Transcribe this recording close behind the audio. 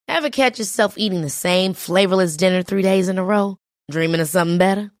Ever catch yourself eating the same flavorless dinner 3 days in a row? Dreaming of something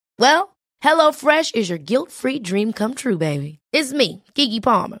better? Well, HelloFresh is your guilt-free dream come true, baby. It's me, Keke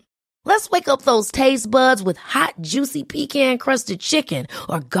Palmer. Let's wake up those taste buds with hot, juicy pecan-crusted chicken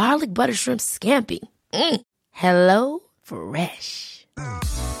or garlic butter shrimp scampi. Hello Fresh.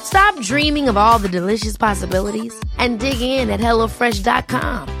 Stop dreaming of all the delicious possibilities and dig in at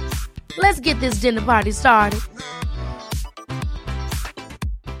HelloFresh.com. Let's get this dinner party started.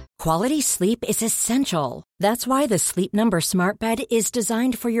 Quality sleep is essential. That's why the Sleep Number Smart Bed is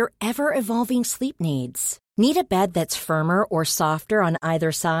designed for your ever-evolving sleep needs. Need a bed that's firmer or softer on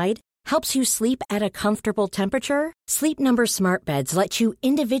either side? Helps you sleep at a comfortable temperature? Sleep Number Smart Beds let you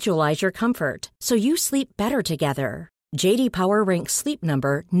individualize your comfort, so you sleep better together. J.D. Power ranks Sleep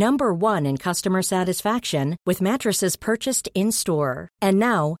Number number 1 in customer satisfaction with mattresses purchased in-store. And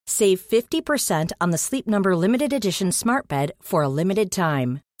now, save 50% on the Sleep Number Limited Edition Smart Bed for a limited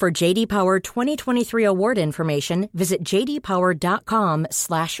time. For J.D. Power 2023 award information, visit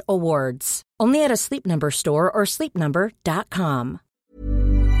jdpower.com/awards. Only at a Sleep Number store or sleepnumber.com.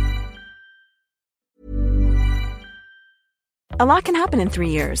 A lot can happen in 3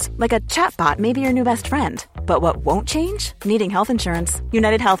 years, like a chatbot may be your new best friend. But what won't change? Needing health insurance.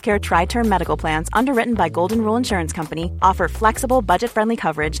 United Healthcare Tri-Term Medical Plans, underwritten by Golden Rule Insurance Company, offer flexible, budget-friendly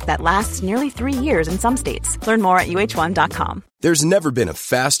coverage that lasts nearly 3 years in some states. Learn more at uh1.com. There's never been a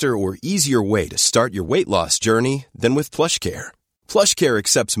faster or easier way to start your weight loss journey than with PlushCare. PlushCare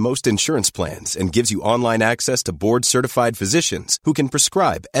accepts most insurance plans and gives you online access to board-certified physicians who can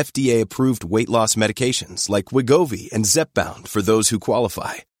prescribe FDA-approved weight loss medications like Wegovy and Zepbound for those who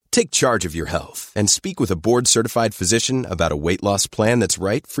qualify. Take charge of your health and speak with a board-certified physician about a weight loss plan that's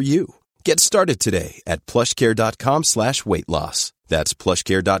right for you. Get started today at plushcare.com/weight loss. That's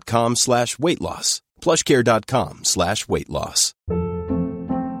plushcare.com/weight loss. plushcare.com/weight loss.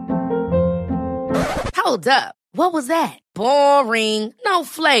 Hold up. What was that? Boring. No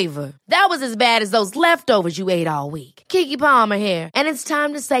flavor. That was as bad as those leftovers you ate all week. Keke Palmer here, and it's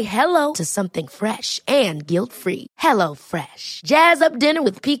time to say hello to something fresh and guilt-free. Hello Fresh. Jazz up dinner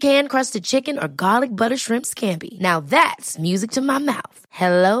with pecan-crusted chicken or garlic butter shrimp scampi. Now that's music to my mouth.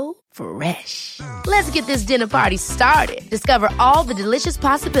 Hello Fresh. Let's get this dinner party started. Discover all the delicious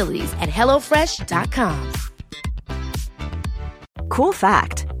possibilities at HelloFresh.com. Cool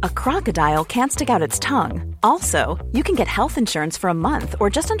fact, a crocodile can't stick out its tongue. Also, you can get health insurance for a month or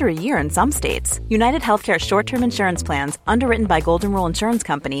just under a year in some states. United Healthcare short-term insurance plans, underwritten by Golden Rule Insurance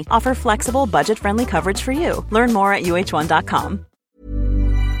Company, offer flexible, budget-friendly coverage for you. Learn more at uh1.com.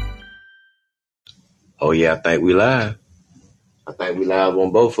 Oh, yeah, I think we live. I think we live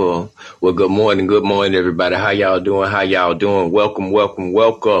on both of them. Well, good morning, everybody. How y'all doing? Welcome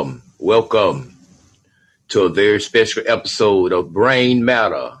to a very special episode of Brain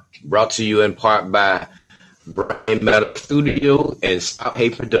Matter, brought to you in part by Brain Matter Studio and Stop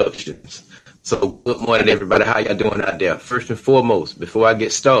Hate Productions. So good morning, everybody. How y'all doing out there? First and foremost, before I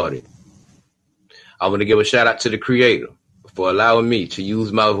get started, I want to give a shout out to the creator for allowing me to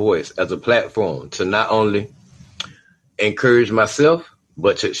use my voice as a platform to not only encourage myself,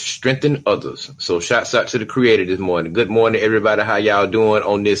 but to strengthen others. So shouts out to the creator this morning. Good morning, everybody. How y'all doing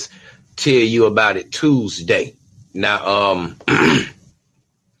on this Tell You About It Tuesday? Now,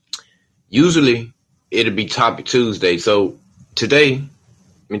 usually it'll be Topic Tuesday. So today,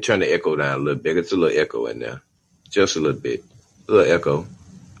 let me turn the echo down a little bit. It's a little echo in there. Just a little bit. A little echo.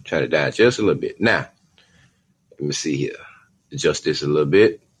 Turn it down just a little bit. Now, let me see here. Adjust this a little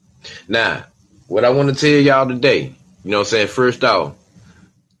bit. Now, what I want to tell y'all today, you know what I'm saying? First off,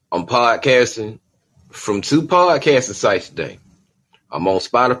 I'm podcasting from 2 podcasting sites today. I'm on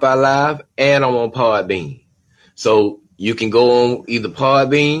Spotify Live and I'm on Podbean. So you can go on either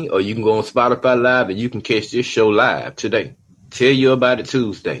Podbean or you can go on Spotify Live and you can catch this show live today. Tell You About It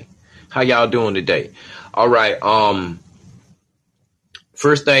Tuesday. How y'all doing today? All right.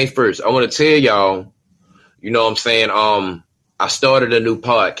 First things first, I want to tell y'all, you know what I'm saying? I started a new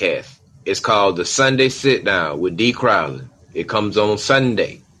podcast. It's called The Sunday Sit Down with D. Crowley. It comes on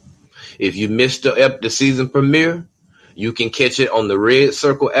Sunday. If you missed the season premiere, you can catch it on the Red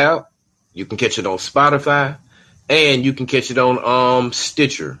Circle app. You can catch it on Spotify, and you can catch it on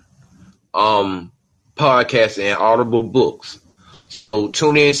Stitcher, podcasts and Audible books. So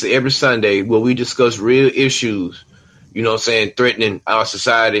tune in to every Sunday where we discuss real issues, you know what I'm saying, threatening our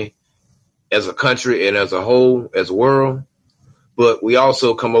society as a country and as a whole, as a world. But we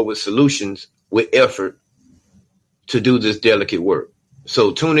also come up with solutions with effort to do this delicate work.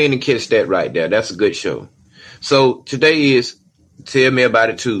 So tune in and catch that right there. That's a good show. So today is Tell Me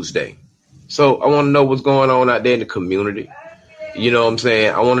About It Tuesday. So I want to know what's going on out there in the community. You know what I'm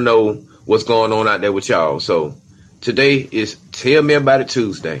saying? I want to know what's going on out there with y'all. So today is Tell Me About It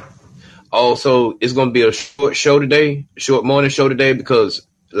Tuesday. Also, it's going to be a short show today, short morning show today, because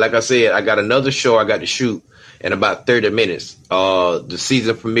like I said, I got another show I got to shoot in about 30 minutes. The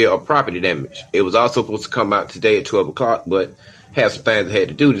season premiere of Property Damage. It was also supposed to come out today at 12 o'clock, but had some things I had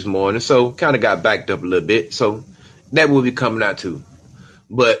to do this morning, so kind of got backed up a little bit. So that will be coming out too.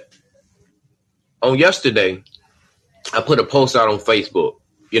 But on yesterday, I put a post out on Facebook,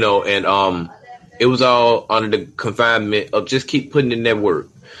 and it was all under the confinement of just keep putting in that work.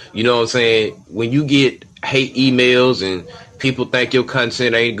 You know what I'm saying? When you get hate emails and people think your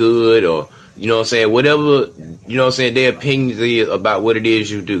content ain't good, or you know what I'm saying, whatever, you know what I'm saying, their opinions is about what it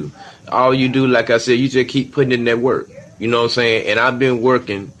is you do. All you do, like I said, you just keep putting in that work. You know what I'm saying? And I've been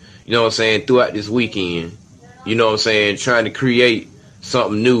working, you know what I'm saying, throughout this weekend, you know what I'm saying, trying to create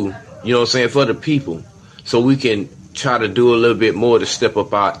something new, you know what I'm saying, for the people, so we can try to do a little bit more to step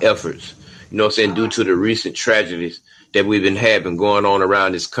up our efforts, you know what I'm saying, due to the recent tragedies that we've been having going on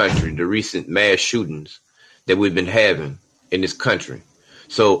around this country, the recent mass shootings that we've been having in this country.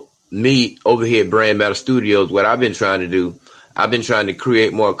 So me over here at Brand Matter Studios, what I've been trying to do, I've been trying to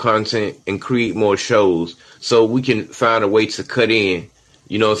create more content and create more shows so we can find a way to cut in,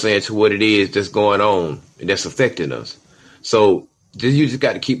 you know what I'm saying, to what it is that's going on and that's affecting us. So you just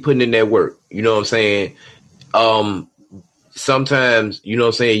got to keep putting in that work. You know what I'm saying? Sometimes, you know what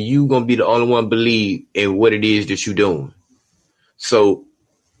I'm saying, you going to be the only one believe in what it is that you're doing. So,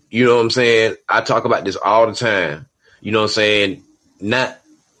 you know what I'm saying? I talk about this all the time. You know what I'm saying? Not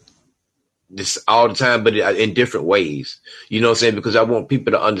this all the time, but in different ways. You know what I'm saying? Because I want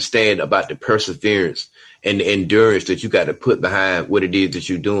people to understand about the perseverance and the endurance that you got to put behind what it is that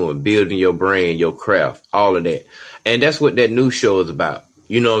you're doing, building your brand, your craft, all of that. And that's what that new show is about.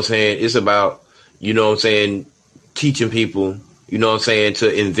 You know what I'm saying? It's about, you know what I'm saying, teaching people, you know what I'm saying,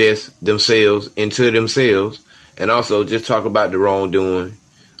 to invest themselves into themselves, and also just talk about the wrongdoing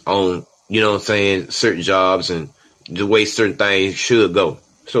on, you know what I'm saying, certain jobs and the way certain things should go.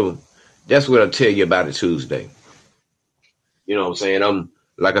 So that's what I'll tell you about it Tuesday. You know what I'm saying?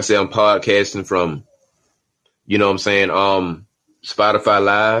 Like I said, I'm podcasting from, you know what I'm saying, Spotify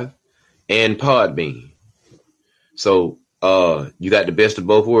Live and Podbean. So you got the best of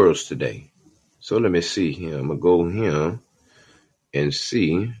both worlds today. So let me see here. I'm going to go here and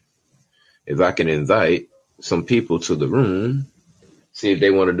see if I can invite some people to the room. See if they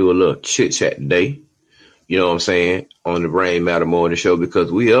want to do a little chit chat today. You know what I'm saying? On the Brain Matter Morning Show,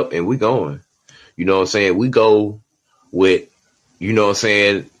 because we up and we going. You know what I'm saying? We go with, you know what I'm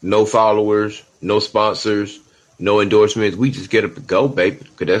saying, no followers, no sponsors, no endorsements. We just get up and go, baby,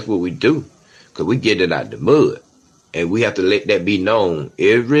 because that's what we do. Because we get it out the mud. And we have to let that be known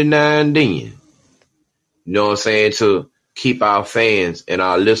every now and then. You know what I'm saying? To keep our fans and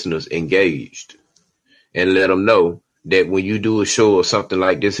our listeners engaged. And let them know that when you do a show or something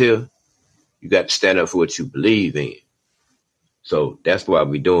like this here, you got to stand up for what you believe in. So that's why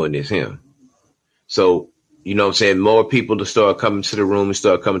we're doing this here. So, you know what I'm saying, more people to start coming to the room and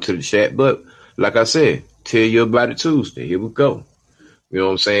start coming to the chat. But like I said, tell you about it Tuesday. Here we go. You know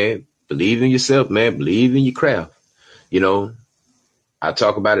what I'm saying? Believe in yourself, man. Believe in your craft. You know, I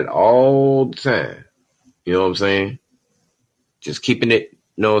talk about it all the time. You know what I'm saying? Just keeping it,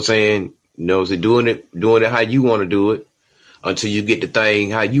 you know what I'm saying? You know, so doing it how you want to do it until you get the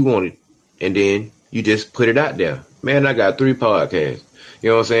thing how you want it. And then you just put it out there. Man, I got 3 podcasts.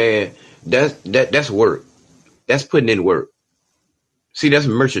 You know what I'm saying? That's work. That's putting in work. See, that's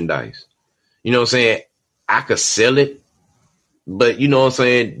merchandise. You know what I'm saying? I could sell it, but you know what I'm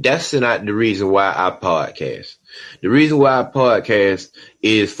saying? That's not the reason why I podcast. The reason why I podcast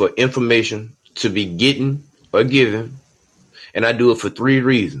is for information to be getting or given. And I do it for 3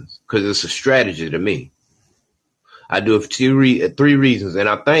 reasons, because it's a strategy to me. I do it for 3 reasons. And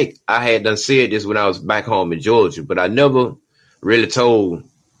I think I had done said this when I was back home in Georgia, but I never really told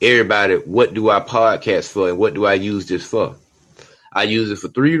everybody what do I podcast for and what do I use this for. I use it for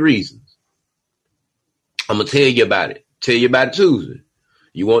 3 reasons. I'm going to tell you about it. Tell you about it Tuesday.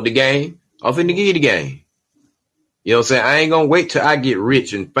 You want the game? I'm finna give you the game. You know what I'm saying? I ain't going to wait till I get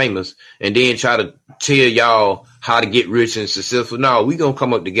rich and famous and then try to tell y'all how to get rich and successful. No, we going to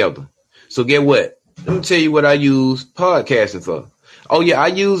come up together. So get what? Let me tell you what I use podcasting for. Oh, yeah, I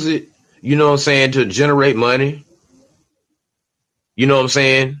use it, you know what I'm saying, to generate money. You know what I'm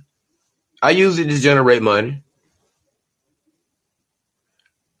saying? I use it to generate money.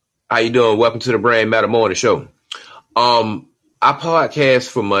 How you doing? Welcome to the Brain Matter Morning Show. I podcast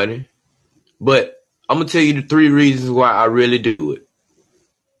for money, but I'm going to tell you the 3 reasons why I really do it.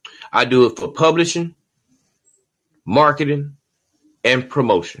 I do it for publishing, marketing, and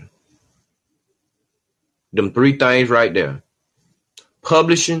promotion. Them three things right there.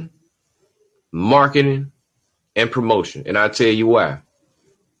 Publishing, marketing, and promotion. And I'll tell you why.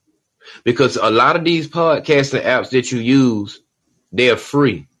 Because a lot of these podcasting apps that you use, they're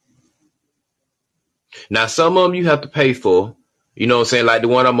free. Now, some of them you have to pay for. You know what I'm saying? Like the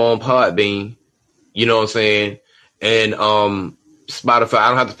one I'm on, Podbean. You know what I'm saying? And Spotify, I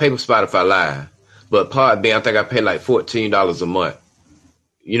don't have to pay for Spotify Live. But Podbean, I think I pay like $14 a month.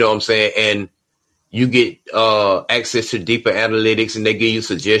 You know what I'm saying? And you get access to deeper analytics, and they give you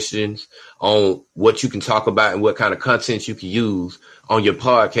suggestions on what you can talk about and what kind of content you can use on your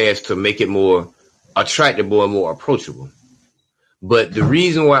podcast to make it more attractive and more approachable. But the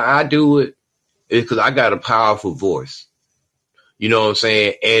reason why I do it is because I got a powerful voice. You know what I'm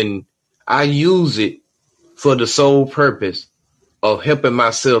saying? And I use it for the sole purpose of helping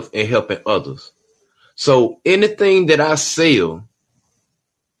myself and helping others. So anything that I sell,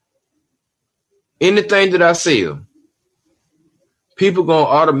 people going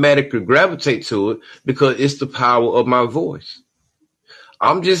to automatically gravitate to it because it's the power of my voice.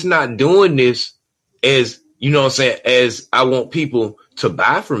 I'm just not doing this as, you know what I'm saying, as I want people to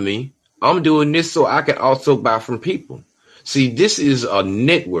buy from me. I'm doing this so I can also buy from people. See, this is a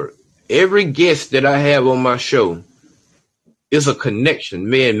network. Every guest that I have on my show is a connection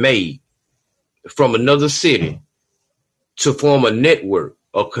man-made from another city to form a network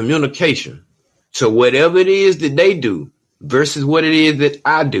of communication to whatever it is that they do versus what it is that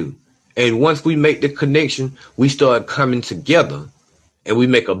I do. And once we make the connection, we start coming together and we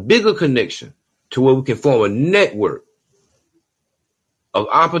make a bigger connection to where we can form a network of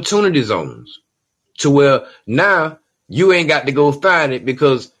opportunity zones to where now you ain't got to go find it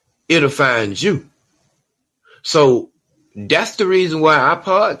because it'll find you. So that's the reason why I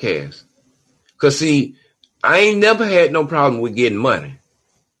podcast. Because, see, I ain't never had no problem with getting money.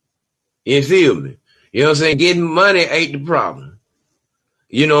 You feel me? You know what I'm saying? Getting money ain't the problem.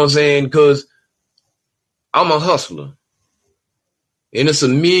 You know what I'm saying? Because I'm a hustler. And it's a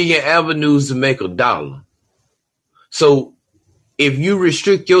million avenues to make $1. So if you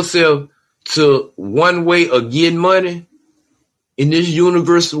restrict yourself to one way of getting money in this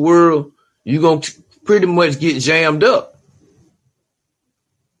universal world, you're going to pretty much get jammed up.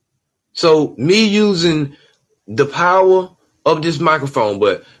 So me using the power of this microphone,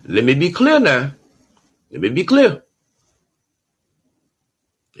 but let me be clear now. Let me be clear.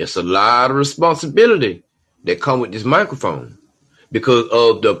 It's a lot of responsibility that come with this microphone because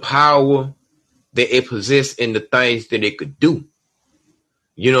of the power that it possesses and the things that it could do.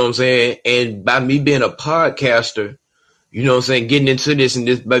 You know what I'm saying? And by me being a podcaster, you know what I'm saying, getting into this and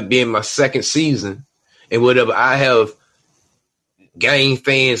this by being my second season and whatever, I have gained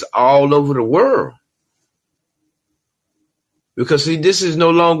fans all over the world. Because, see, this is no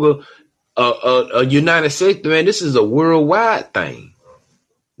longer a United States, man. This is a worldwide thing.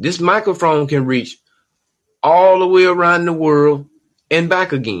 This microphone can reach all the way around the world and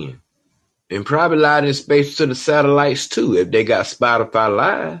back again. And probably light in space to the satellites, too, if they got Spotify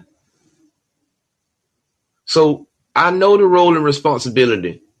Live. So I know the role and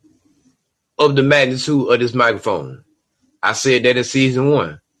responsibility of the magnitude of this microphone. I said that in season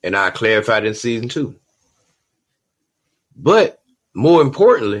 1, and I clarified in season 2. But more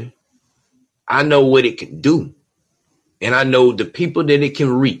importantly, I know what it can do. And I know the people that it can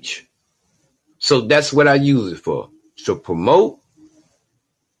reach. So that's what I use it for. To promote,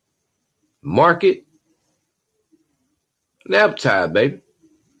 market, and advertise, baby.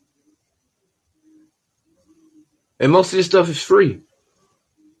 And most of this stuff is free.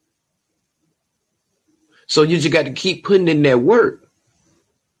 So you just got to keep putting in that work.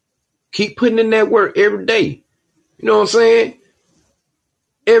 Keep putting in that work every day. You know what I'm saying?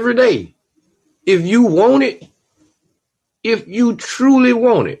 Every day. If you want it, if you truly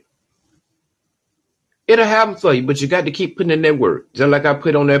want it, it'll happen for you, but you got to keep putting in that work. Just like I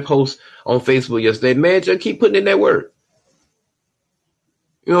put on that post on Facebook yesterday, man, just keep putting in that work.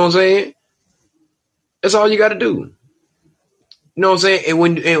 You know what I'm saying? That's all you got to do. You know what I'm saying? And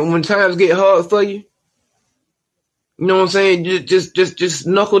when times get hard for you, you know what I'm saying? Just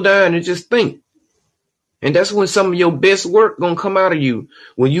knuckle down and just think. And that's when some of your best work gonna come out of you.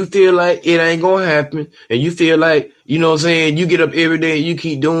 When you feel like it ain't gonna happen, and you feel like, you know what I'm saying, you get up every day and you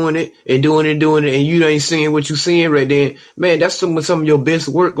keep doing it and doing it and doing it, and you ain't seeing what you seeing right then, man, that's when some of your best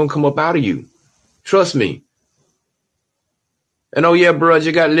work gonna come up out of you. Trust me. And oh yeah, bro, I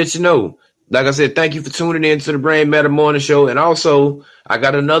just gotta let you know. Like I said, thank you for tuning in to the Brain Matter Morning Show. And also, I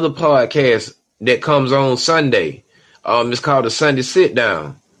got another podcast that comes on Sunday. It's called the Sunday Sit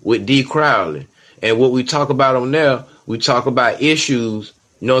Down with D. Crowley. And what we talk about on there We talk about issues,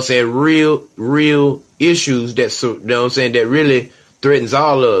 you know what I'm saying, real issues that, you know what I'm saying, that really threatens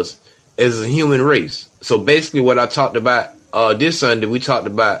all of us as a human race. So basically what I talked about this Sunday, we talked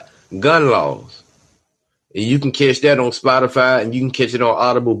about gun laws. And you can catch that on Spotify and you can catch it on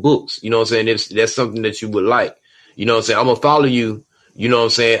Audible Books. You know what I'm saying? That's something that you would like. You know what I'm saying? I'm going to follow you, you know what I'm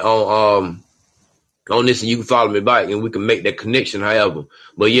saying, on this, and you can follow me back and we can make that connection however.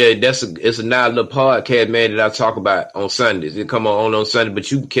 But yeah, it's a nice little podcast, man, that I talk about on Sundays. It come on Sunday,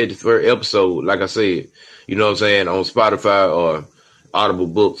 but you can catch the first episode, like I said, you know what I'm saying, on Spotify or Audible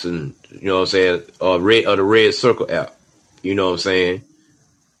Books and, you know what I'm saying, or the Red Circle app. You know what I'm saying?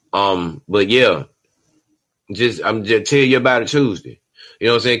 But yeah, I'm just tell you about it Tuesday. You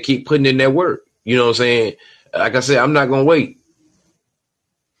know what I'm saying? Keep putting in that work. You know what I'm saying? Like I said, I'm not gonna wait.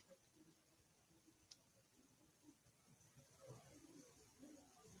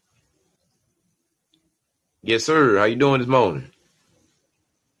 Yes, sir. How you doing this morning?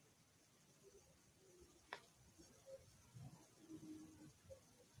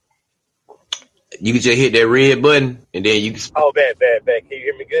 You can just hit that red button and then you can. Oh, bad. Can you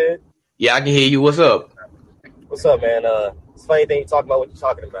hear me good? Yeah, I can hear you. What's up? What's up, man? It's funny thing you talking about what you're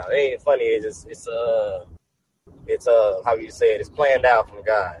talking about. It ain't funny. It's how you say it. It's planned out from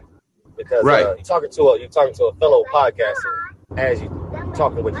God because right. You're talking to a fellow podcaster as you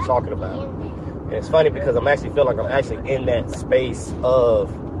talking what you're talking about. And it's funny because I'm actually feel like I'm actually in that space of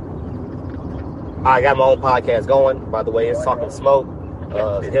I got my own podcast going. By the way, it's Talking Smoke.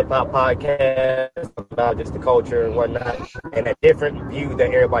 Hip hop podcast about just the culture and whatnot, and a different view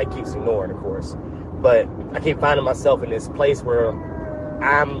that everybody keeps ignoring, of course. But I keep finding myself in this place where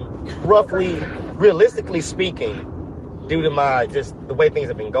I'm realistically speaking, due to my just the way things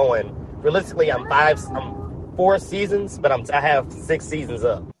have been going. Realistically, I'm 4 seasons, but I have 6 seasons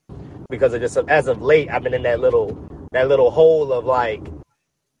up because of just as of late, I've been in that little hole of like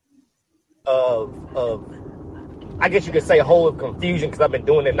of I guess you could say a hole of confusion because I've been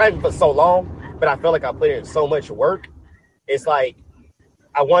doing it not even for so long, but I feel like I put in so much work. It's like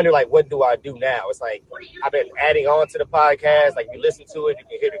I wonder, like, what do I do now? It's like I've been adding on to the podcast. Like, you listen to it, you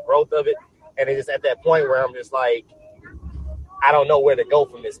can hear the growth of it, and it's just at that point where I'm just like, I don't know where to go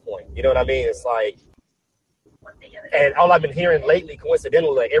from this point. You know what I mean? It's like, and all I've been hearing lately,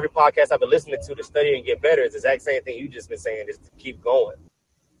 coincidentally, like every podcast I've been listening to study and get better is the exact same thing you just been saying, is to keep going.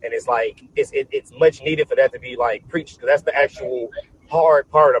 And it's like it's much needed for that to be like preached, because that's the actual hard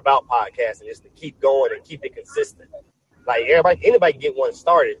part about podcasting, is to keep going and keep it consistent. Like anybody can get one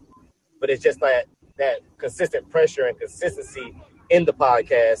started, but it's just that consistent pressure and consistency in the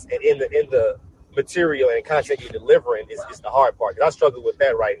podcast and in the material and content you're delivering is the hard part. Because I struggle with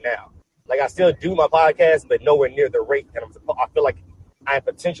that right now. Like, I still do my podcast, but nowhere near the rate that I feel like I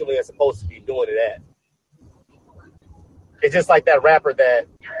potentially am supposed to be doing it at. It's just like that rapper that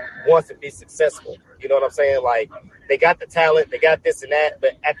wants to be successful. You know what I'm saying? Like, they got the talent, they got this and that,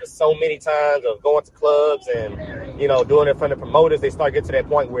 but after so many times of going to clubs and, you know, doing it in front of promoters, they start getting to that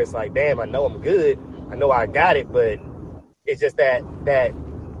point where it's like, damn, I know I'm good. I know I got it, but it's just that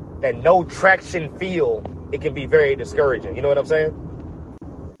no traction feel. It can be very discouraging. You know what I'm saying?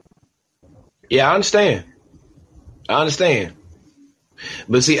 Yeah, I understand.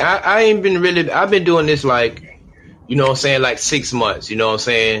 But see, I ain't been really, I've been doing this like, you know what I'm saying, like 6 months, you know what I'm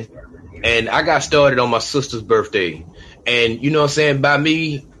saying? And I got started on my sister's birthday. And, you know what I'm saying, by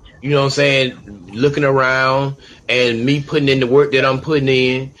me, you know what I'm saying, looking around and me putting in the work that I'm putting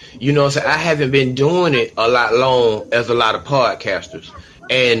in, you know what I'm saying, I haven't been doing it a lot long as a lot of podcasters.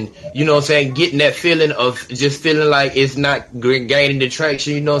 And, you know what I'm saying, getting that feeling of just feeling like it's not gaining the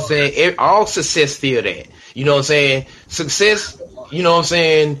traction, you know what I'm saying? All success feel that. You know what I'm saying? Success, you know what I'm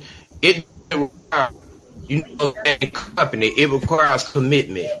saying, it requires, you know, company, it requires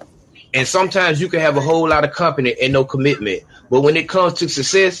commitment. And sometimes you can have a whole lot of company and no commitment. But when it comes to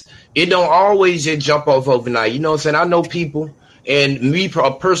success, it don't always just jump off overnight. You know what I'm saying? I know people, and me,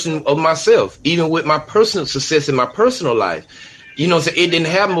 a person of myself, even with my personal success in my personal life, you know what I'm saying, it didn't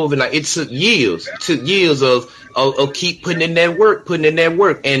happen overnight. It took years of keep putting in that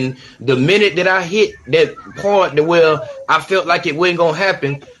work. And the minute that I hit that point where I felt like it wasn't going to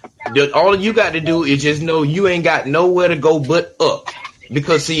happen, all you got to do is just know you ain't got nowhere to go but up.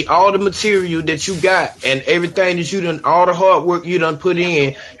 Because, see, all the material that you got and everything that you done, all the hard work you done put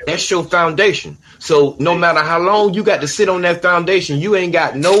in, that's your foundation. So no matter how long you got to sit on that foundation, you ain't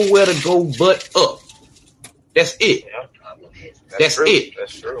got nowhere to go but up. That's it. That's true. It.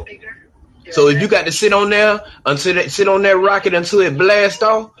 That's true. So if you got to sit on there sit on that rocket until it blasts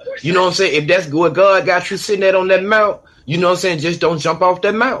off, you know what I'm saying? If that's what God got you sitting there on that mount, you know what I'm saying? Just don't jump off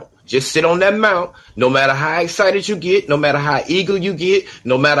that mount. Just sit on that mount. No matter how excited you get, no matter how eager you get,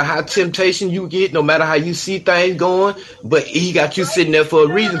 no matter how temptation you get, no matter how you see things going, but he got you sitting there for a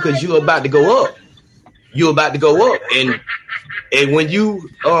reason because you're about to go up. You're about to go up. And when you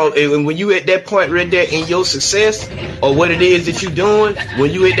at that point right there in your success or what it is that you're doing,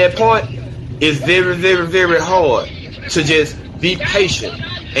 when you at that point, it's very, very, very hard to just be patient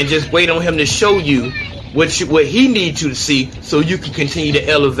and just wait on him to show you what he needs you to see so you can continue to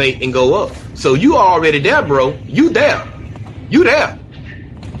elevate and go up. So you already there, bro. You there. You there.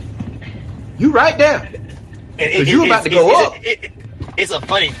 You right there. Because you about to go up. It's a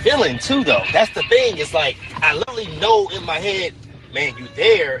funny feeling too, though. That's the thing. It's like I literally know in my head, man, you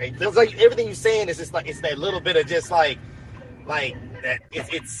there. It feels like everything you're saying is just like it's that little bit of just like that.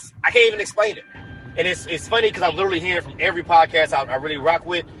 It's I can't even explain it. And it's funny because I'm literally hearing from every podcast I really rock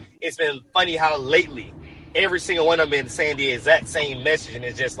with. It's been funny how lately every single one of them been saying the exact same message, and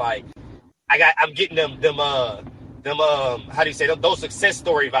it's just like I'm getting them how do you say those success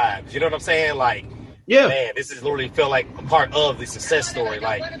story vibes? You know what I'm saying? Like, yeah, man, this is literally feel like a part of the success story.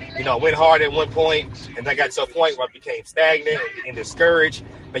 Like, you know, I went hard at one point, and I got to a point where I became stagnant and discouraged.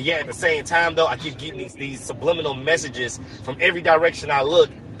 But yeah, at the same time, though, I keep getting these subliminal messages from every direction I look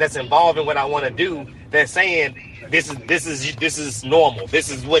that's involving what I want to do. That's saying this is normal. This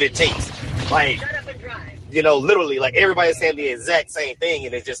is what it takes. Like, you know, literally, like everybody's saying the exact same thing,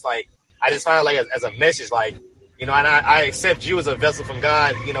 and it's just like I just find like as a message, like, you know, and I accept you as a vessel from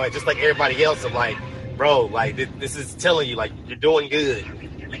God, you know, and just like everybody else, I'm like, bro, like this is telling you, like, you're doing good.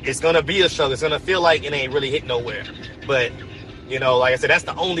 It's gonna be a struggle. It's gonna feel like it ain't really hit nowhere, but. You know, like I said, that's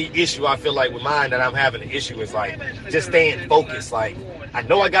the only issue I feel like with mine that I'm having an issue is like just staying focused. Like I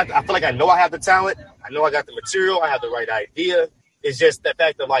feel like I know I have the talent. I know I got the material. I have the right idea. It's just the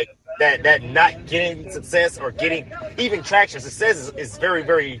fact of like that not getting success or getting even traction. Success is very,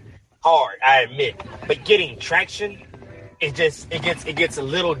 very hard, I admit. But getting traction, it gets a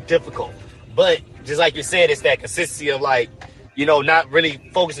little difficult. But just like you said, it's that consistency of like, you know, not really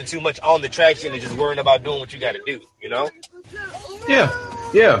focusing too much on the traction and just worrying about doing what you got to do, you know? Yeah.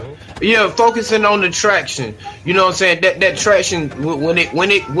 Focusing on the traction. You know what I'm saying? That traction, when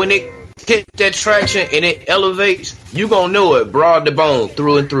it hit that traction and it elevates, you gonna know it, broad the bone,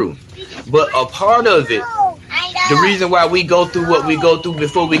 through and through. But a part of it, the reason why we go through what we go through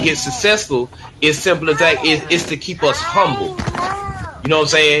before we get successful is simple as that, is to keep us humble. You know what I'm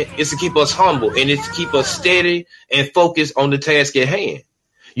saying? It's to keep us humble, and it's to keep us steady and focused on the task at hand.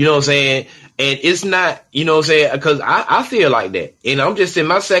 You know what I'm saying? And it's not, you know what I'm saying? Because I feel like that. And I'm just in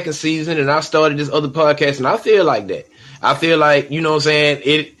my second season, and I started this other podcast, and I feel like that. I feel like, you know what I'm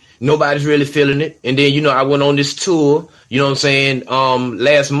saying? Nobody's really feeling it. And then, you know, I went on this tour, you know what I'm saying,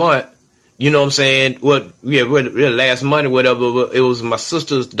 last month. You know what I'm saying? Last month or whatever. It was my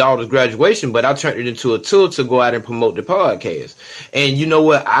sister's daughter's graduation, but I turned it into a tour to go out and promote the podcast. And you know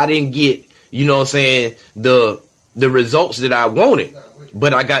what? I didn't get, you know what I'm saying, the results that I wanted,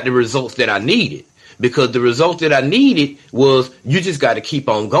 but I got the results that I needed. Because the results that I needed was you just got to keep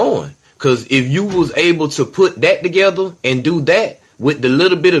on going. Because if you was able to put that together and do that with the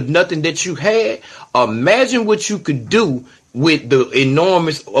little bit of nothing that you had, imagine what you could do with the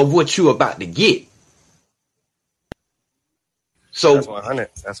enormous of what you're about to get. So that's 100.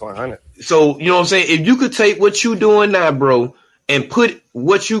 That's 100. So, you know what I'm saying? If you could take what you're doing now, bro, and put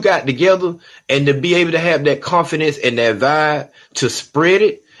what you got together and to be able to have that confidence and that vibe to spread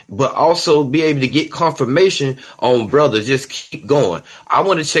it, but also be able to get confirmation on, brother, just keep going. I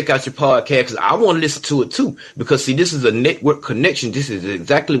want to check out your podcast because I want to listen to it too. Because see, this is a network connection. This is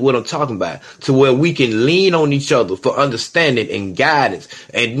exactly what I'm talking about, to where we can lean on each other for understanding and guidance.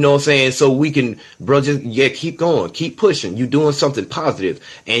 And you know what I'm saying? So we can, bro, just, keep going, keep pushing. You doing something positive.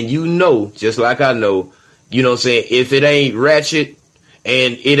 And you know, just like I know, you know what I'm saying? If it ain't ratchet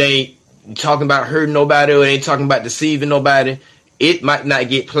and it ain't talking about hurting nobody or it ain't talking about deceiving nobody, it might not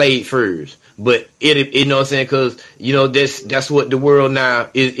get played first, but it you know what I'm saying? Cause you know, that's what the world now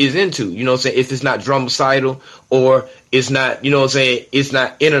is into, you know what I'm saying? If it's not dramacidal or it's not, you know what I'm saying? It's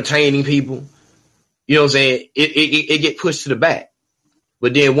not entertaining people, you know what I'm saying? It get pushed to the back.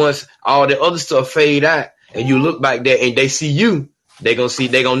 But then once all the other stuff fade out and you look back there and they see you, they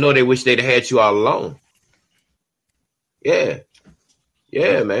gonna know they wish they'd had you all along. Yeah,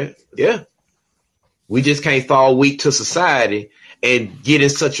 man. Yeah. We just can't fall weak to society and get in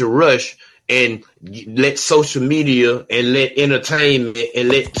such a rush and let social media and let entertainment and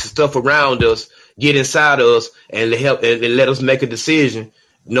let stuff around us get inside of us and help and let us make a decision,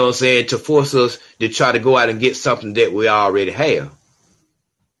 you know what I'm saying, to force us to try to go out and get something that we already have.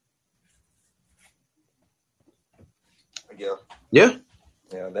 Yeah,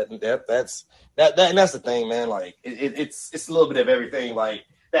 man. That's and that's the thing, man. Like it's a little bit of everything. Like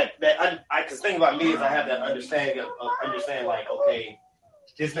that because the thing about me is I have that understanding of understand like, okay,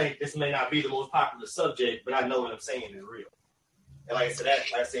 this may not be the most popular subject, but I know what I'm saying is real. And like I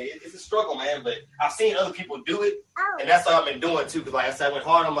said, it's a struggle, man. But I've seen other people do it, and that's what I've been doing too. Because like I said, I went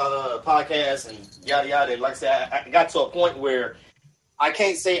hard on my podcast and yada yada. And like I said, I got to a point where I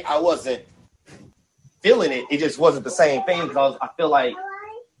can't say I wasn't feeling it. It just wasn't the same thing because I feel like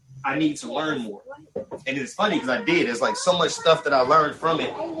I need to learn more. And it's funny because I did. There's like so much stuff that I learned from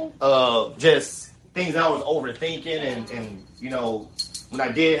it. Just things that I was overthinking, and you know, when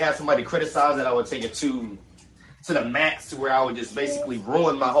I did have somebody criticize it, I would take it to the max, to where I would just basically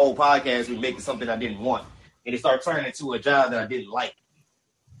ruin my whole podcast and make it something I didn't want. And it started turning into a job that I didn't like.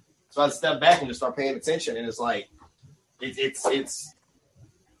 So I stepped back and just start paying attention. And it's like, it's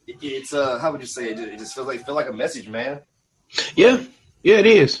how would you say it? It just feel like a message, man. Yeah, it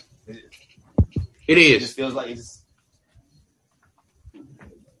is. It is. It just feels like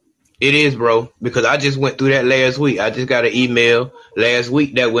It is, bro. Because I just went through that last week. I just got an email last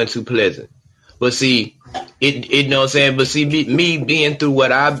week that went too pleasant. But see, you know what I'm saying? But see, me being through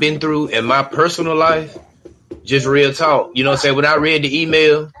what I've been through in my personal life, just real talk. You know what I'm saying? When I read the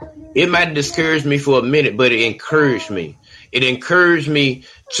email, it might have discouraged me for a minute, but it encouraged me. It encouraged me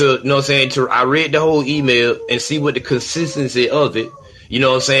to, you know what I'm saying, I read the whole email and see what the consistency of it, you know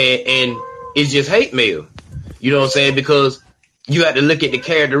what I'm saying? And it's just hate mail. You know what I'm saying? Because you have to look at the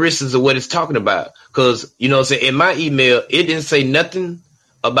characteristics of what it's talking about. Because, you know what I'm saying, in my email, it didn't say nothing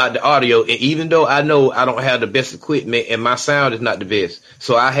about the audio. And even though I know I don't have the best equipment and my sound is not the best,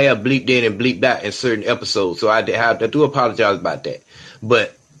 so I have bleeped in and bleeped out in certain episodes. So I do apologize about that.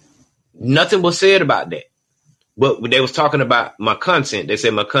 But nothing was said about that. But they was talking about my content. They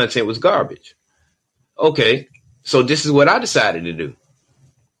said my content was garbage. Okay, so this is what I decided to do.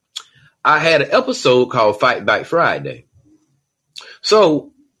 I had an episode called Fight Back Friday.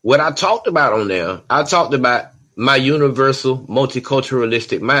 So what I talked about on there, I talked about my universal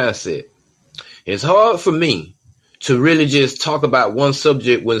multiculturalistic mindset. It's hard for me to really just talk about one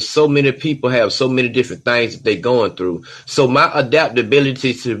subject when so many people have so many different things that they're going through. So my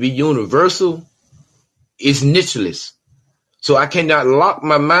adaptability to be universal is nicheless. So I cannot lock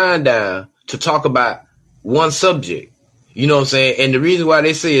my mind down to talk about one subject. You know what I'm saying? And the reason why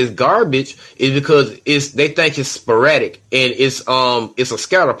they say it's garbage is because they think it's sporadic and it's a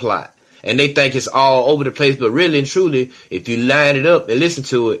scatter plot. And they think it's all over the place, but really and truly, if you line it up and listen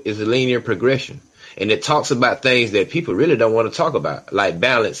to it, it's a linear progression. And it talks about things that people really don't want to talk about, like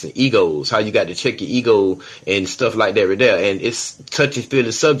balance and egos, how you got to check your ego and stuff like that right there. And it's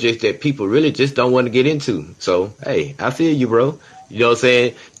touchy-feely subjects that people really just don't want to get into. So, hey, I feel you, bro. You know what I'm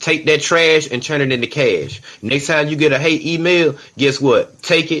saying? Take that trash and turn it into cash. Next time you get a hate email, guess what?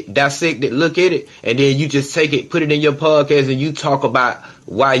 Take it, dissect it, look at it, and then you just take it, put it in your podcast, and you talk about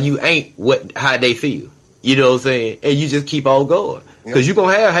why you ain't how they feel. You know what I'm saying? And you just keep on going. Because you're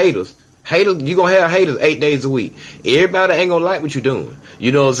going to have haters. You're going to have haters 8 days a week. Everybody ain't going to like what you're doing.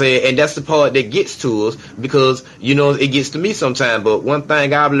 You know what I'm saying? And that's the part that gets to us because, you know, it gets to me sometimes. But one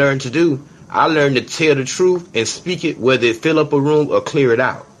thing I've learned to do, I learned to tell the truth and speak it, whether it fill up a room or clear it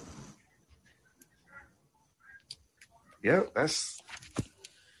out. Yeah, that's...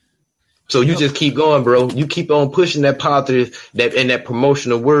 So you just keep going, bro. You keep on pushing that positive, that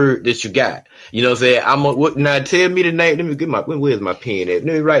promotional word that you got. You know what I'm saying? Now tell me the name. Let me get where's my pen at? Let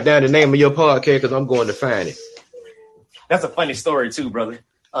me write down the name of your podcast because I'm going to find it. That's a funny story too, brother.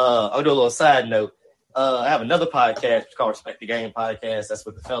 I'll do a little side note. I have another podcast called Respect the Game Podcast. That's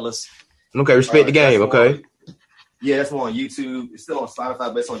with the fellas. Okay, Respect the Game. Okay. Yeah, that's more on YouTube. It's still on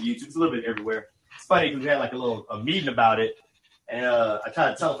Spotify, but it's on YouTube. It's a little bit everywhere. It's funny because we had like a meeting about it. And I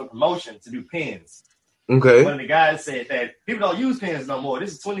tried to tell them for promotion to do pens. Okay. One of the guys said that people don't use pens no more.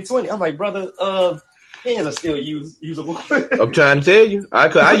 This is 2020. I'm like, brother, pens are still usable. I'm trying to tell you.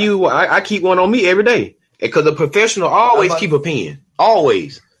 I keep one on me every day. Because a professional always keep a pen.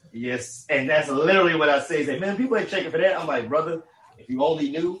 Always. Yes. And that's literally what I say. Man, people ain't checking for that. I'm like, brother, if you only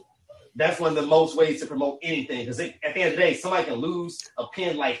knew, that's one of the most ways to promote anything. Because at the end of the day, somebody can lose a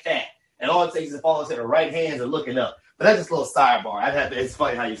pen like that. And all it takes is to fall into the right hands and looking up. But that's just a little sidebar. It's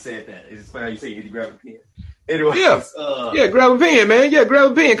funny how you said that. It's funny how you say you need to grab a pen. Anyway, grab a pen, man. Yeah,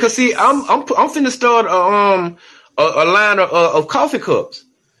 grab a pen. Cause see, I'm finna start a line of coffee cups.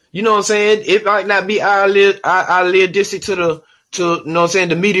 You know what I'm saying? It might not be our district to you know what I'm saying,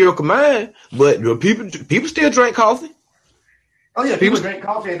 the mediocre mind, but people still drink coffee. Oh yeah, people drink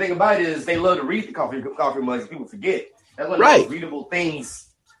coffee. And the thing about it is they love to read the coffee mugs. People forget that's one of the most readable things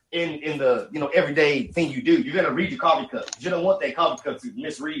in the everyday thing you do. You're gonna read your coffee cup. You don't want that coffee cup to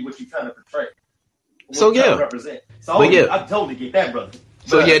misread what you're trying to portray. So yeah, represent. So I totally get that, brother.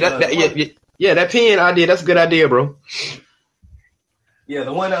 So that pen idea, that's a good idea, bro. Yeah,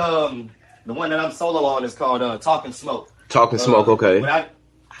 the one that I'm solo on is called Talkin Smoke. Talkin Smoke, okay.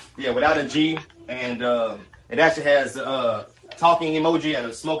 Without a G, and it actually has talking emoji and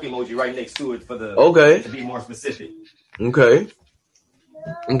a smoke emoji right next to it to be more specific.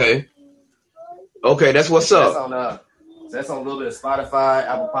 Okay, that's what's up. That's on a little bit of Spotify,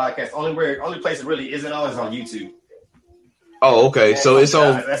 Apple Podcasts. Only place it really isn't on is on YouTube. Oh, okay. So it's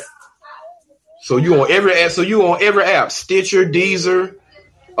on. So you on every app. So you on every app. Stitcher, Deezer.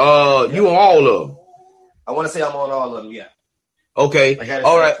 You on all of them. I want to say I'm on all of them. Yeah. Okay.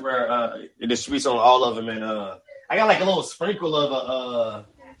 All right. Where it distributes on all of them, and I got like a little sprinkle of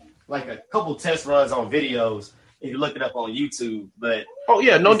like a couple test runs on videos. If you look it up on YouTube, but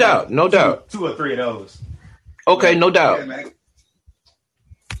no doubt, two or three of those. Okay, no doubt. Yeah,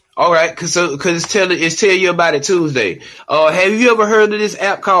 all right, cause it's tell you about it Tuesday. Have you ever heard of this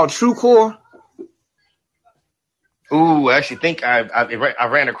app called TrueCore? Ooh, I actually think I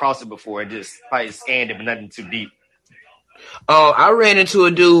ran across it before and just probably scanned it, but nothing too deep. I ran into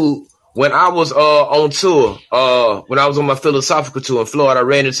a dude when I was on tour. When I was on my philosophical tour in Florida, I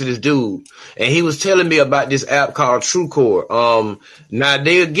ran into this dude, and he was telling me about this app called TrueCore. Now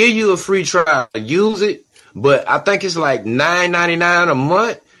they'll give you a free trial to use it, but I think it's like $9.99 a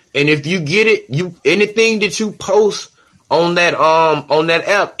month. And if you get it, anything that you post on that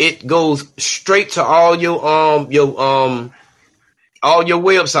app, it goes straight to all your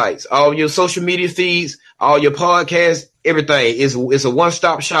websites, all your social media feeds, all your podcasts, everything. It's a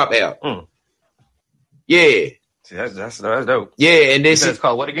one-stop shop app. Yeah. See, that's dope. Yeah, and it's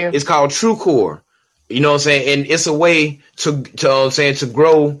called what again? It's called TrueCore. You know what I'm saying? And it's a way to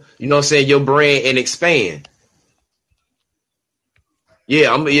grow, you know what I'm saying, your brand and expand.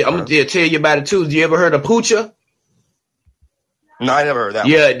 Yeah, I'm gonna tell you about it too. You ever heard of Poocha? No, I never heard that.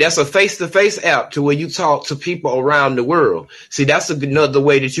 Yeah, that's a face-to-face app to where you talk to people around the world. See, that's another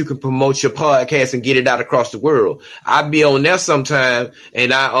way that you can promote your podcast and get it out across the world. I be on there sometime,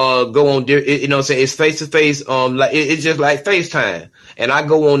 and I go on there. You know what I'm saying? It's face-to-face. Like it's just like FaceTime, and I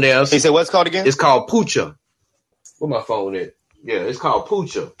go on there. You say what's called again? It's called Poocha. Where my phone at? Yeah, it's called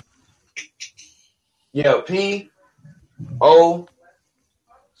Poocha. Yeah, POCOCHA.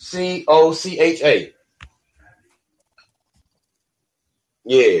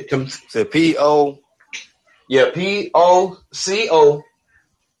 Yeah, so POCOCHA.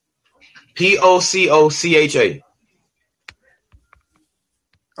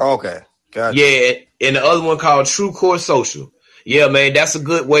 Okay, gotcha. Yeah, and the other one called TrueCore Social. Yeah, man, that's a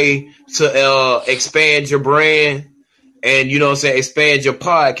good way to expand your brand and, you know what I'm saying, expand your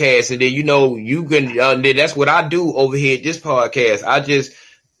podcast. And then, you know, you can, that's what I do over here at this podcast. I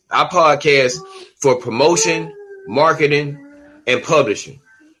podcast for promotion, marketing, and publishing,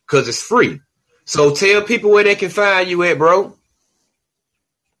 because it's free. So tell people where they can find you at, bro.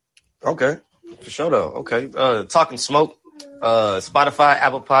 Okay, for sure though. Okay, Talkin Smoke, Spotify,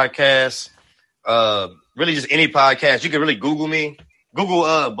 Apple Podcasts, really just any podcast. You can really Google me,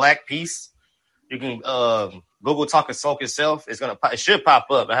 Google Black Peace. You can Google Talkin Smoke itself. It should pop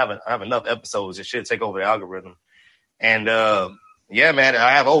up. I have enough episodes. It should take over the algorithm. And yeah, man,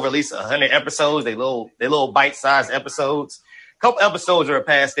 I have over at least 100 episodes. They little bite-sized episodes. Couple episodes are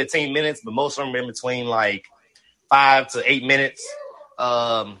past 15 minutes, but most of them are in between like 5 to 8 minutes.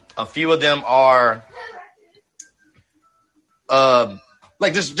 A few of them are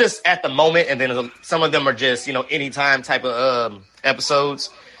like just at the moment, and then some of them are just, you know, anytime type of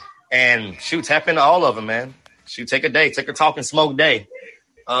episodes. And shoot, tap into all of them, man. Shoot, take a Talkin Smoke day.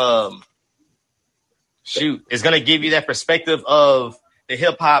 Shoot, it's gonna give you that perspective of the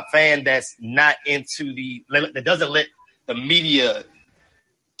hip hop fan that's not into that doesn't let the media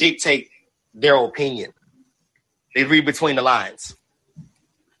dictate their opinion. They read between the lines.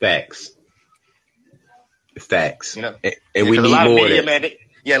 Facts. You know, and we need more media, of that. Man.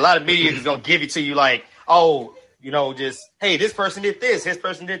 A lot of media is gonna give it to you like, oh, you know, just hey, this person did this, this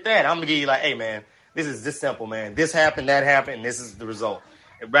person did that. I'm gonna give you like, hey, man, this is this simple, man. This happened, that happened, and this is the result.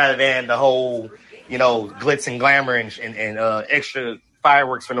 Rather than the whole, you know, glitz and glamour and extra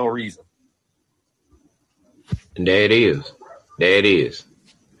fireworks for no reason. And there it is.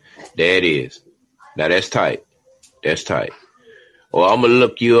 Now that's tight. Well, I'm gonna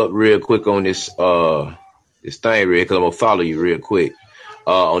look you up real quick on this thing, real, because I'm gonna follow you real quick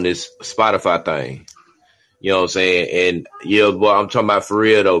on this Spotify thing. You know what I'm saying? And yeah, boy, I'm talking about for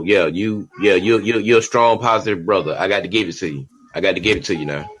real though. Yeah, you're a strong, positive brother. I got to give it to you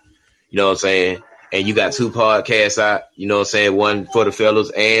now. You know what I'm saying? And you got 2 podcasts out, you know what I'm saying? One for the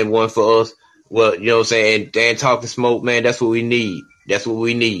fellas and one for us. Well, you know what I'm saying? And Talking Smoke, man, that's what we need. That's what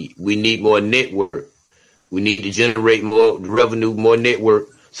we need. We need more network. We need to generate more revenue, more network,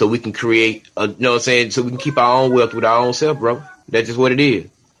 so we can create, you know what I'm saying? So we can keep our own wealth with our own self, bro. That's just what it is.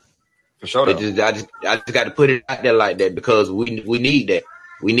 For sure. I just got to put it out there like that because we need that.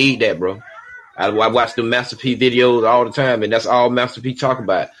 We need that, bro. I watch the Master P videos all the time, and that's all Master P talk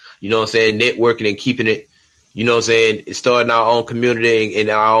about. You know what I'm saying? Networking and keeping it, you know what I'm saying? Starting our own community and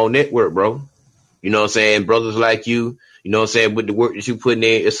our own network, bro. You know what I'm saying? Brothers like you know what I'm saying? With the work that you putting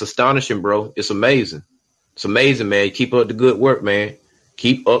in, it's astonishing, bro. It's amazing. It's amazing, man. Keep up the good work, man.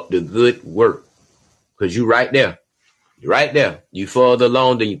 Keep up the good work. Because you right there. You're right there. You further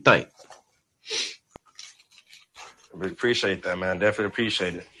along than you think. We appreciate that, man. Definitely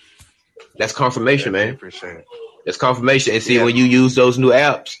appreciate it. That's confirmation, man. Appreciate it. That's confirmation. And see, when you use those new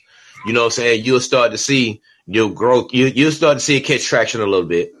apps, you know what I'm saying, you'll start to see your growth. You'll start to see it catch traction a little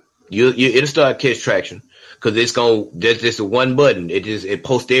bit. It'll start to catch traction because there's just one button. It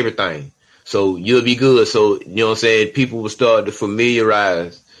posts everything. So you'll be good. So, you know what I'm saying, people will start to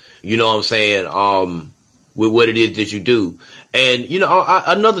familiarize, you know what I'm saying, with what it is that you do. And, you know,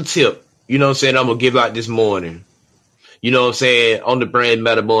 another tip, you know what I'm saying, I'm going to give out this morning. You know what I'm saying? On the Brand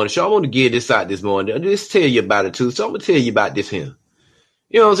Matter Morning Show. I want to give this out this morning. I'll just tell you about it too. So I'm going to tell you about this here.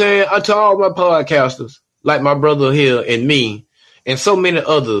 You know what I'm saying? To all my podcasters, like my brother here and me, and so many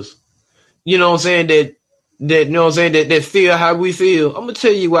others, you know what I'm saying, that you know what I'm saying, that feel how we feel. I'm going to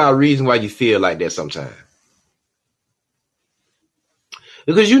tell you a reason why you feel like that sometimes.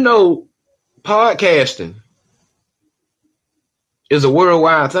 Because, you know, podcasting is a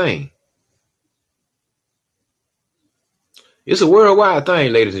worldwide thing. It's a worldwide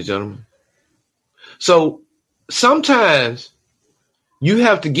thing, ladies and gentlemen. So sometimes you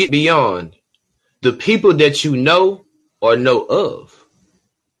have to get beyond the people that you know or know of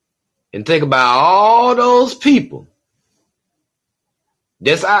and think about all those people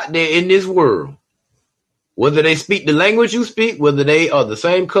that's out there in this world. Whether they speak the language you speak, whether they are the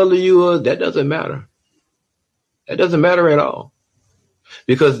same color you are, that doesn't matter. That doesn't matter at all.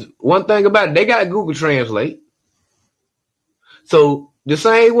 Because one thing about it, they got Google Translate. So the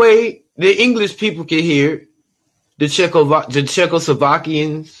same way the English people can hear the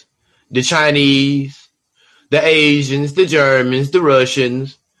Czechoslovakians, the Chinese, the Asians, the Germans, the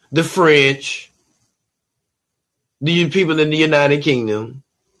Russians, the French, the people in the United Kingdom,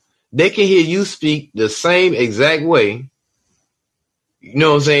 they can hear you speak the same exact way. You know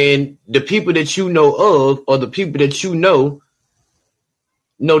what I'm saying? The people that you know of or the people that you know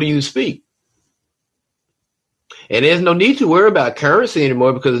that you speak. And there's no need to worry about currency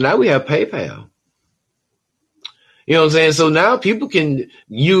anymore because now we have PayPal. You know what I'm saying? So now people can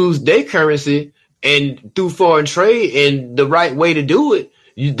use their currency and through foreign trade, and the right way to do it,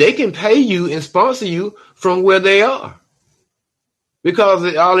 they can pay you and sponsor you from where they are.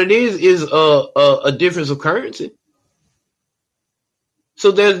 Because all it is a difference of currency.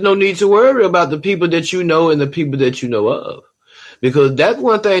 So there's no need to worry about the people that you know and the people that you know of. Because that's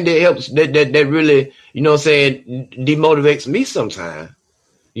one thing that helps, that really, you know what I'm saying, demotivates me sometimes.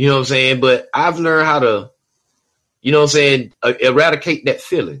 You know what I'm saying? But I've learned how to, you know what I'm saying, eradicate that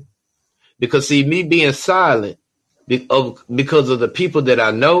feeling. Because see, me being silent because of the people that I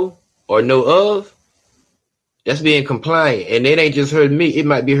know or know of, that's being compliant. And it ain't just hurting me. It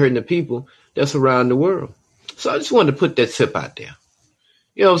might be hurting the people that's around the world. So I just wanted to put that tip out there.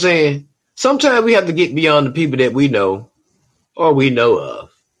 You know what I'm saying? Sometimes we have to get beyond the people that we know or we know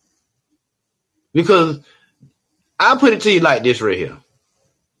of. Because I'll put it to you like this right here.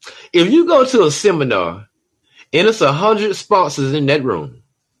 If you go to a seminar and it's 100 sponsors in that room,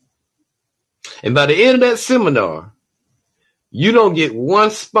 and by the end of that seminar, you don't get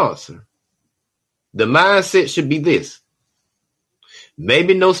one sponsor, the mindset should be this.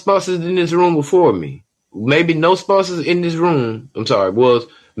 Maybe no sponsors in this room before me. Maybe no sponsors in this room,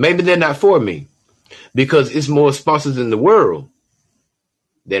 maybe they're not for me. Because it's more sponsors in the world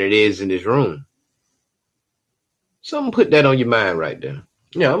than it is in this room. So I'm going to put that on your mind right there.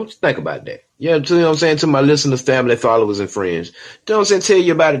 Yeah, I'm going to think about that. Yeah, you know what I'm saying, to my listeners, family, followers, and friends. You know what I'm saying, tell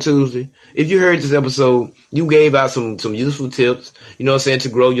you about it Tuesday. If you heard this episode, you gave out some useful tips, you know what I'm saying, to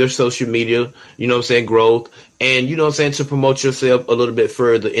grow your social media, you know what I'm saying, growth, and you know what I'm saying, to promote yourself a little bit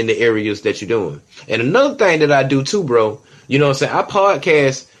further in the areas that you're doing. And another thing that I do too, bro, you know what I'm saying, I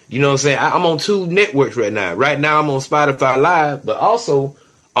podcast, you know what I'm saying, I'm on 2 networks right now. Right now I'm on Spotify Live, but also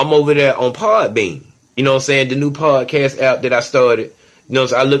I'm over there on Podbean. You know what I'm saying, the new podcast app that I started. You know,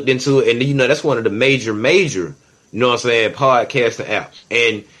 so I looked into it, and you know, that's one of the major, you know what I'm saying, podcasting apps.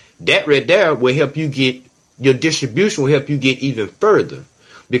 And that right there will help you get, your distribution will help you get even further.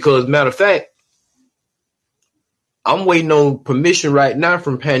 Because matter of fact, I'm waiting on permission right now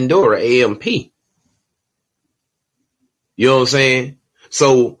from Pandora, AMP. You know what I'm saying?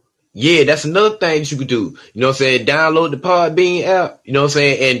 So, yeah, that's another thing that you could do. You know what I'm saying? Download the Podbean app, you know what I'm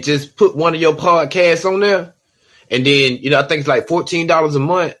saying? And just put one of your podcasts on there. And then, you know, I think it's like $14 a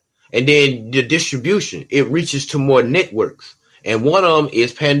month. And then the distribution, it reaches to more networks. And one of them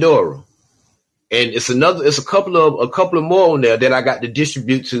is Pandora. And it's a couple of more on there that I got to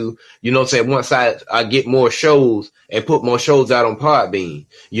distribute to, you know what I'm saying? Once I get more shows and put more shows out on Podbean,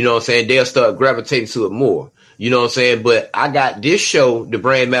 you know what I'm saying? They'll start gravitating to it more, you know what I'm saying? But I got this show, the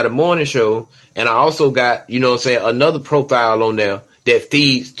Brand Matter Morning Show, and I also got, you know what I'm saying, another profile on there that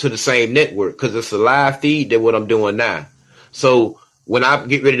feeds to the same network because it's a live feed than what I'm doing now. So when I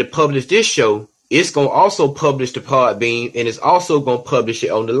get ready to publish this show, it's going to also publish the Podbean, and it's also going to publish it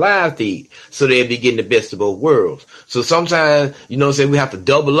on the live feed. So they'll be getting the best of both worlds. So sometimes, you know what I'm saying, we have to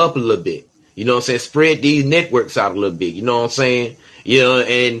double up a little bit. You know what I'm saying? Spread these networks out a little bit. You know what I'm saying? You know,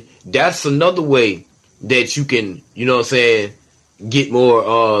 and that's another way that you can, you know what I'm saying, get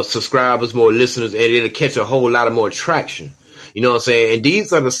more subscribers, more listeners, and it'll catch a whole lot of more traction. You know what I'm saying? And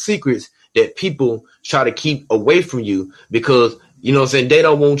these are the secrets that people try to keep away from you because, you know what I'm saying, they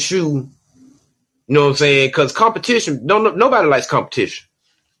don't want you. You know what I'm saying? Because competition, nobody likes competition.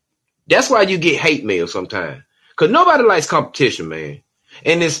 That's why you get hate mail sometimes. Because nobody likes competition, man.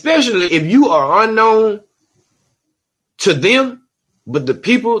 And especially if you are unknown to them, but the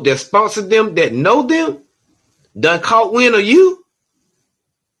people that sponsor them, that know them, done caught wind of you,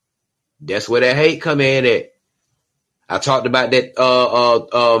 that's where that hate come in at. I talked about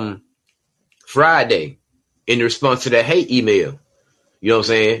that Friday in response to that hate email. You know what I'm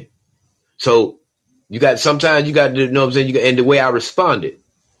saying? So, sometimes you got to, you know what I'm saying, and the way I responded,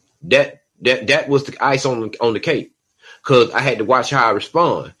 that was the ice on the cake. Cause I had to watch how I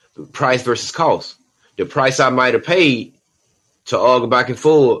respond. Price versus cost. The price I might have paid to argue back and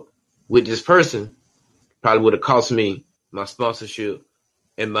forth with this person probably would have cost me my sponsorship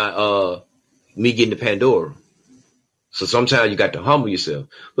and my me getting the Pandora. So sometimes you got to humble yourself.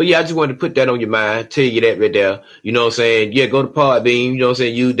 But yeah, I just wanted to put that on your mind, tell you that right there. You know what I'm saying? Yeah, go to Podbean, you know what I'm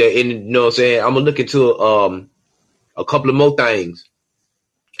saying? You that, and you know what I'm saying? I'm gonna look into a couple of more things.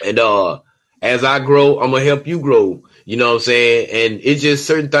 And as I grow, I'm gonna help you grow. You know what I'm saying? And it's just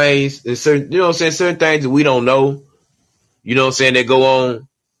certain things and certain, you know what I'm saying, certain things that we don't know, you know what I'm saying, that go on.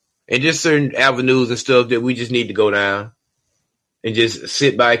 And just certain avenues and stuff that we just need to go down and just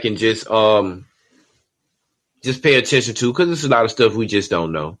sit back and just pay attention to, because there's a lot of stuff we just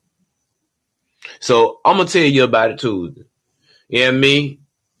don't know. So I'm going to tell you about it Tuesday. You know what I mean?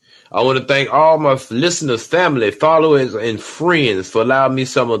 I want to thank all my listeners, family, followers, and friends for allowing me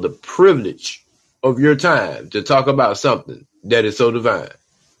some of the privilege of your time to talk about something that is so divine.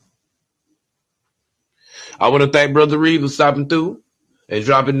 I want to thank Brother Reed for stopping through and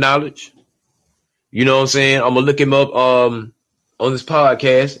dropping knowledge. You know what I'm saying? I'm going to look him up on this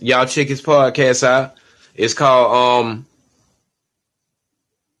podcast. Y'all check his podcast out. It's called,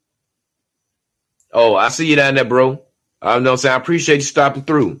 I see you down there, bro. I know what I'm saying? I appreciate you stopping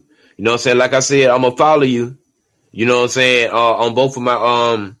through. You know what I'm saying? Like I said, I'm going to follow you. You know what I'm saying? On both of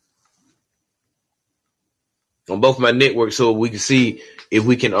my networks so we can see if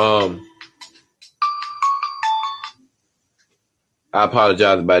we can, I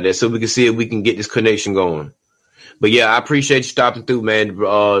apologize about that. So we can see if we can get this connection going. But yeah, I appreciate you stopping through, man,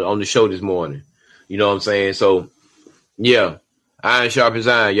 on the show this morning. You know what I'm saying? So, yeah, iron sharpens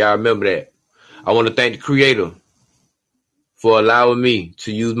iron. Y'all remember that. I want to thank the creator for allowing me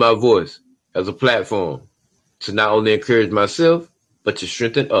to use my voice as a platform to not only encourage myself, but to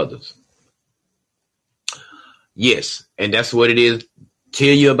strengthen others. Yes, and that's what it is. Tell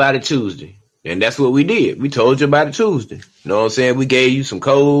you about it Tuesday. And that's what we did. We told you about it Tuesday. You know what I'm saying? We gave you some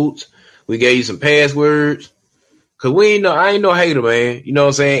codes. We gave you some passwords. Cause I ain't no hater, man. You know what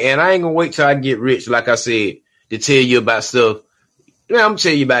I'm saying? And I ain't gonna wait till I get rich, like I said, to tell you about stuff. Man, I'm gonna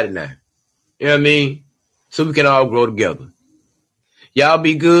tell you about it now. You know what I mean? So we can all grow together. Y'all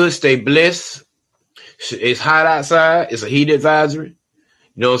be good. Stay blessed. It's hot outside. It's a heat advisory. You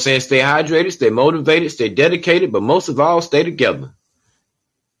know what I'm saying? Stay hydrated, stay motivated, stay dedicated, but most of all, stay together.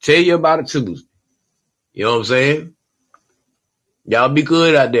 Tell you about it Tuesday. You know what I'm saying? Y'all be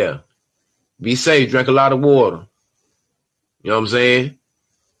good out there. Be safe. Drink a lot of water. You know what I'm saying?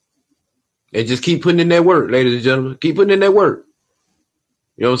 And just keep putting in that work, ladies and gentlemen. Keep putting in that work.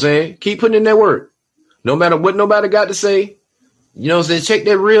 You know what I'm saying? Keep putting in that work. No matter what nobody got to say. You know what I'm saying? Check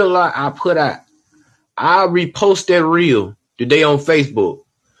that reel I put out. I repost that reel today on Facebook.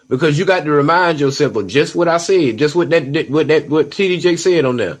 Because you got to remind yourself of just what I said, just what TDJ said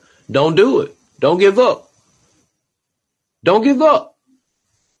on there. Don't do it. Don't give up. Don't give up.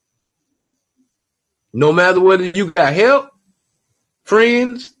 No matter whether you got help,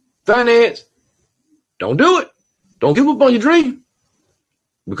 friends, finance, don't do it. Don't give up on your dream.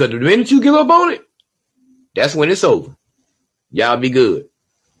 Because the minute you give up on it, that's when it's over. Y'all be good.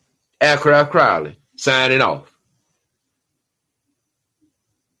 Aircraft Crowley, signing off.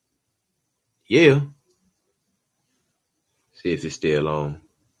 Yeah. See if it's still on.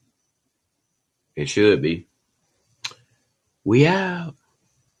 It should be. We out.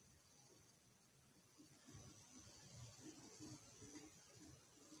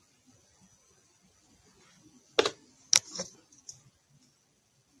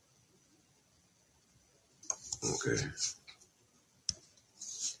 Okay.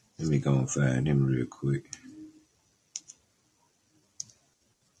 Let me go and find him real quick.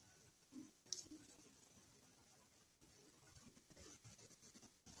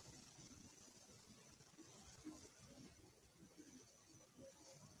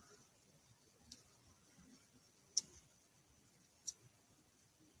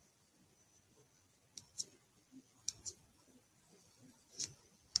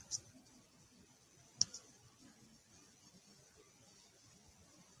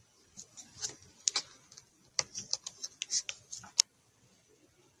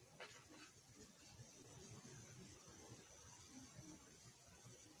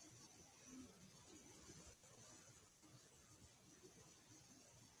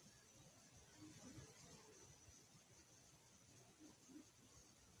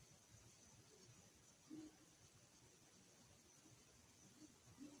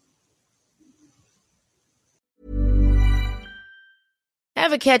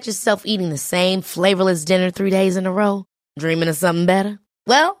 Ever catch yourself eating the same flavorless dinner 3 days in a row? Dreaming of something better?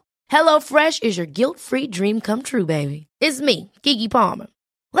 Well, HelloFresh is your guilt-free dream come true, baby. It's me, Keke Palmer.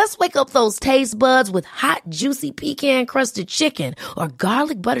 Let's wake up those taste buds with hot, juicy pecan-crusted chicken or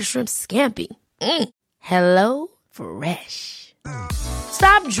garlic butter shrimp scampi. Hello Fresh.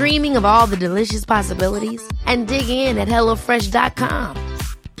 Stop dreaming of all the delicious possibilities and dig in at HelloFresh.com.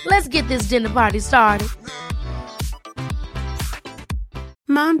 Let's get this dinner party started.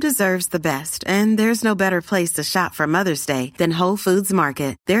 Mom deserves the best, and there's no better place to shop for Mother's Day than Whole Foods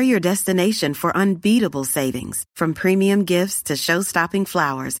Market. They're your destination for unbeatable savings, from premium gifts to show-stopping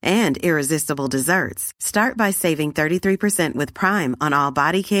flowers and irresistible desserts. Start by saving 33% with Prime on all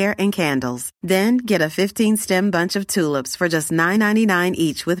body care and candles. Then get a 15-stem bunch of tulips for just $9.99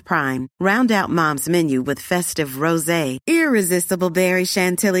 each with Prime. Round out Mom's menu with festive rosé, irresistible berry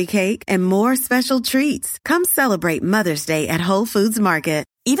chantilly cake, and more special treats. Come celebrate Mother's Day at Whole Foods Market.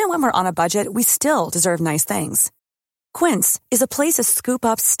 Even when we're on a budget, we still deserve nice things. Quince is a place to scoop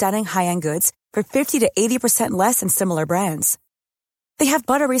up stunning high-end goods for 50 to 80% less than similar brands. They have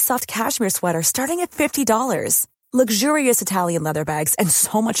buttery soft cashmere sweaters starting at $50, luxurious Italian leather bags, and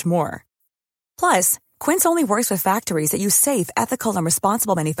so much more. Plus, Quince only works with factories that use safe, ethical, and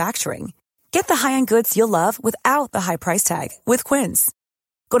responsible manufacturing. Get the high-end goods you'll love without the high price tag with Quince.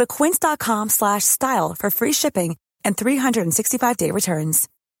 Go to quince.com/style for free shipping and 365-day returns.